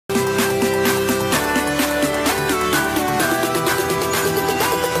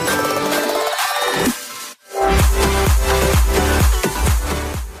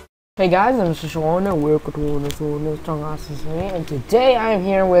Hey guys, I'm Sean and welcome to another strong awesome and today I'm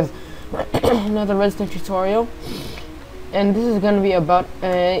here with another Redstone tutorial, and this is going to be about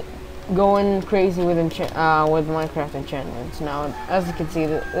going crazy with with Minecraft enchantments. Now, as you can see,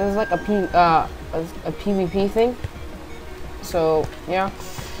 this is like a PvP thing. So yeah,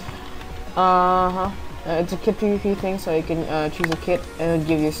 it's a kit PvP thing, so you can choose a kit and it'll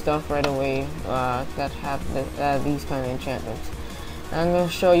give you stuff right away that have these kind of enchantments. I'm going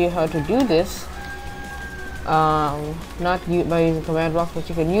to show you how to do this, not by using command block, but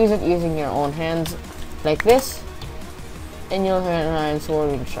you can use it using your own hands, like this, and you'll have an iron sword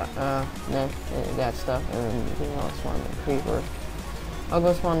and that stuff, and you know, spawn in the creeper. I'll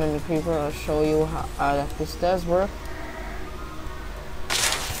go spawn in the creeper. I'll show you how that this does work.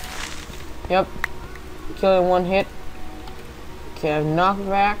 Yep, kill in one hit. Okay, I have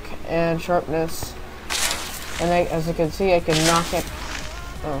knockback and sharpness, and as you can see, I can knock it.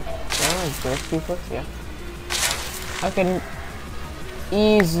 Oh, there's people. Yeah, I can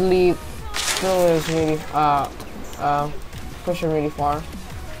easily throw this really push it really far.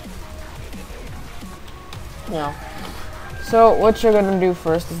 Now, so what you're gonna do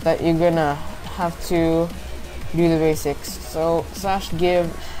first is that you're gonna have to do the basics. So /give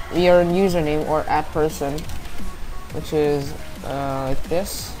your username or @person, which is like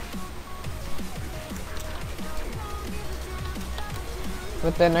this.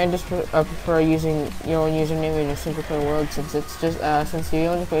 But then I just prefer using your own username in a single player world, since it's just since you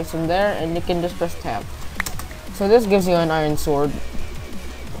only place them there and you can just press tab. So this gives you an iron sword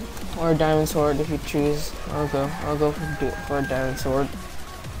or a diamond sword if you choose. I'll go for a diamond sword.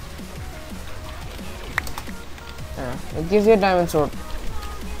 It gives you a diamond sword.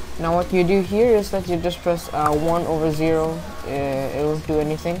 Now what you do here is that you just press 1/0. It won't do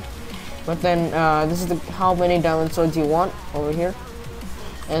anything. But then this is how many diamond swords you want over here.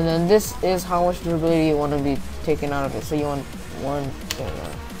 And then this is how much durability you want to be taken out of it. So you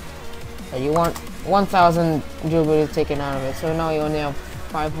want 1,000 durability taken out of it. So now you only have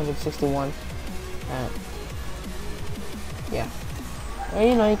 561. Yeah. Well,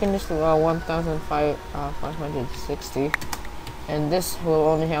 you know, you can just 1,560, and this will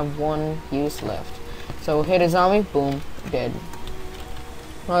only have one use left. So hit a zombie, boom, dead.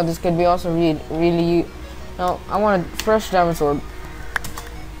 Well, this could be also really. Now I want a fresh diamond sword.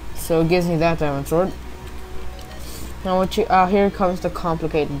 So it gives me that diamond sword. Now what you here comes the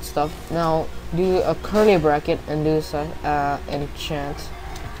complicated stuff. Now do a curly bracket and do enchant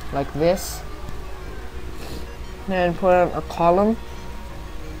like this. Then put in a column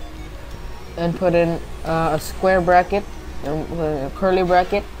and put in a square bracket and put in a curly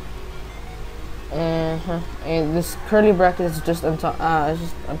bracket. And this curly bracket is just on top. Of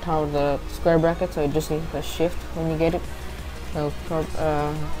the square bracket, so you just need to press shift when you get it. So,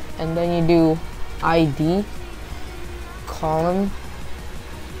 and then you do ID column.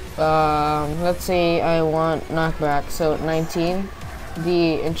 Let's say I want knockback, so 19.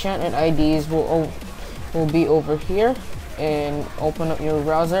 The enchanted IDs will be over here, and open up your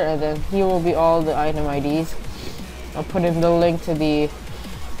browser, and then here will be all the item IDs. I'll put in the link to the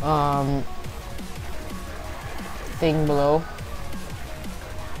thing below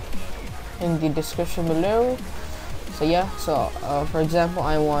in the description below. So yeah, so for example,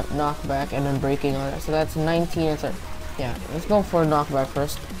 I want knockback and then breaking on it. So that's 19 and 30. Yeah, let's go for knockback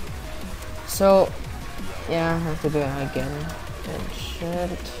first. So yeah, I have to do it again.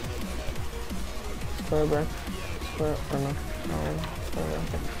 Enchant square bracket, square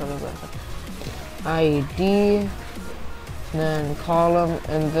bracket. ID, then column,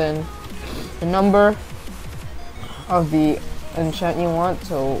 and then the number of the enchant you want.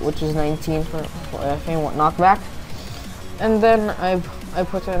 So which is 19 for if I want knockback. And then I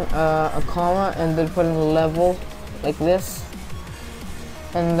put in a comma and then put in a level like this,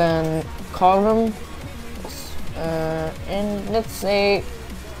 and then column, and let's say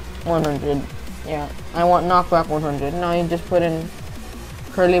 100. Yeah, I want knockback 100. Now you just put in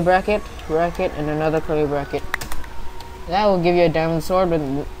curly bracket, and another curly bracket. That will give you a diamond sword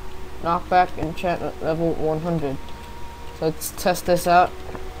with knockback enchantment level 100. So let's test this out.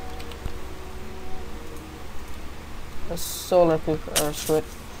 A solar creeper or squid.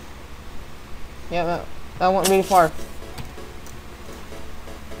 Yeah, that went really far.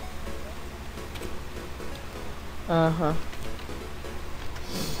 And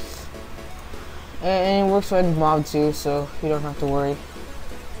it works with mob too, so you don't have to worry.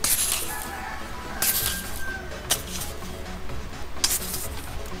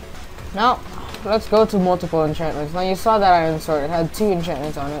 Now let's go to multiple enchantments. Now you saw that iron sword, it had 2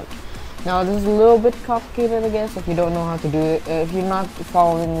 enchantments on it. Now this is a little bit complicated, I guess, if you don't know how to do it. If you're not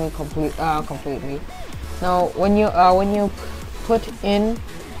following me completely. Now, when you put in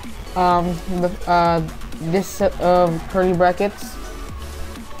this set of curly brackets,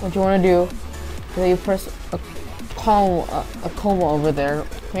 what you want to do is you press a comma over there.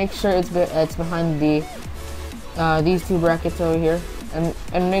 Make sure it's behind the these two brackets over here, and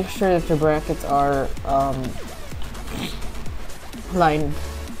make sure that the brackets are lined.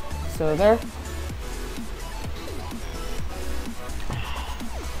 So there.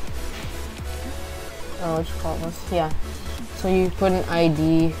 Oh, which column? Yeah. So you put an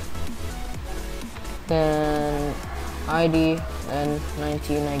ID, then ID, then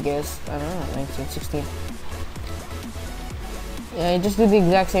 19, I guess. I don't know, 19, 16. Yeah, you just do the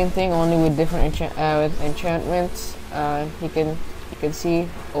exact same thing, only with different with enchantments. You can see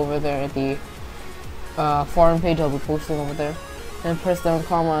over there at the forum page. I'll be posting over there. And press down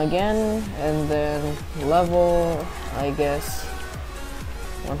comma again, and then level, I guess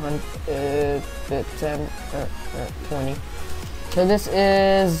 100, 10, 20. So this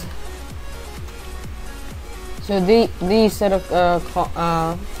is these set of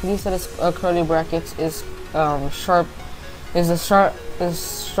curly brackets is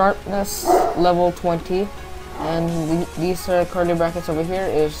sharpness level 20, and these curly brackets over here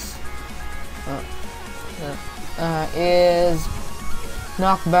is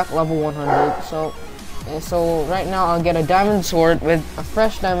knockback level 100. So right now I'll get a diamond sword with a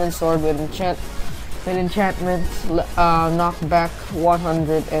fresh diamond sword with enchantments, knockback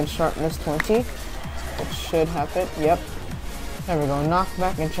 100 and sharpness 20. It should happen. Yep. There we go.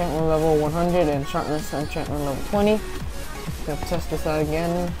 Knockback enchantment level 100 and sharpness enchantment level 20. Let's test this out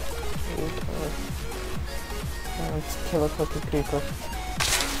again. Let's kill a cookie creeper.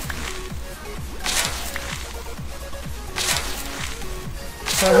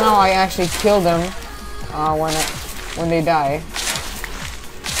 So now I actually kill them when they die.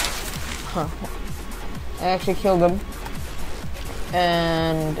 Huh. I actually killed them,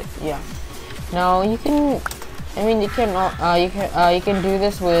 and yeah. Now you can, you can do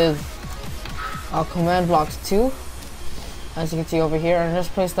this with command blocks too, as you can see over here. And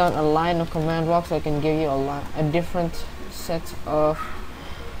just place down a line of command blocks so I can give you a different set of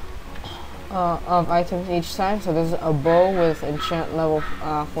items each time. So there's a bow with enchant level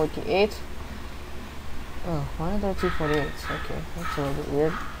 48. Oh, why are there 248s? Okay, that's a little bit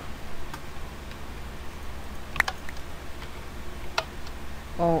weird.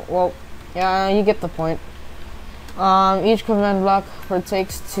 Oh, well, yeah, you get the point. Each command block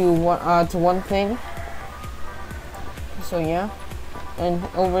partakes to one thing. So yeah, and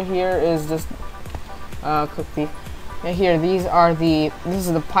over here is just cookie. And here, this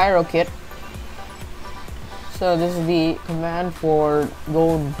is the pyro kit. So this is the command for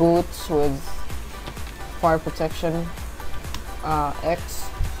gold boots with fire protection X.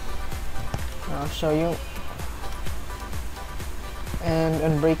 I'll show you. And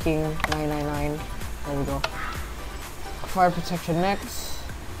unbreaking 999. There we go. Fire protection next.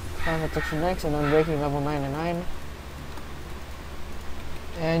 Fire protection next, and unbreaking level 999.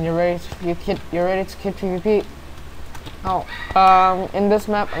 And you're ready to kit PvP. Oh, in this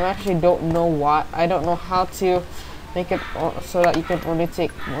map, I actually don't know why. I don't know how to make it so that you can only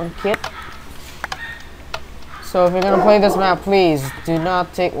take one kit. So if you're gonna play this map, please do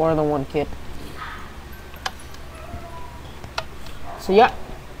not take more than one kit. So yeah.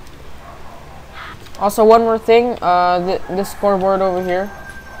 Also, one more thing. This scoreboard over here.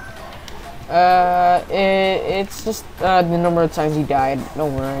 It's just the number of times you died.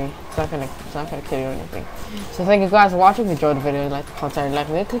 Don't worry. It's not gonna kill you or anything. So thank you guys for watching. If you enjoyed the video, like, comment, like,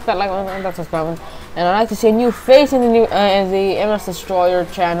 click that like button, and that subscribe button. And I'd like to see a new face in the MS Destroyer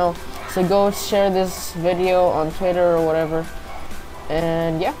channel. So go share this video on Twitter or whatever.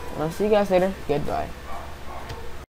 And yeah, I'll see you guys later. Goodbye.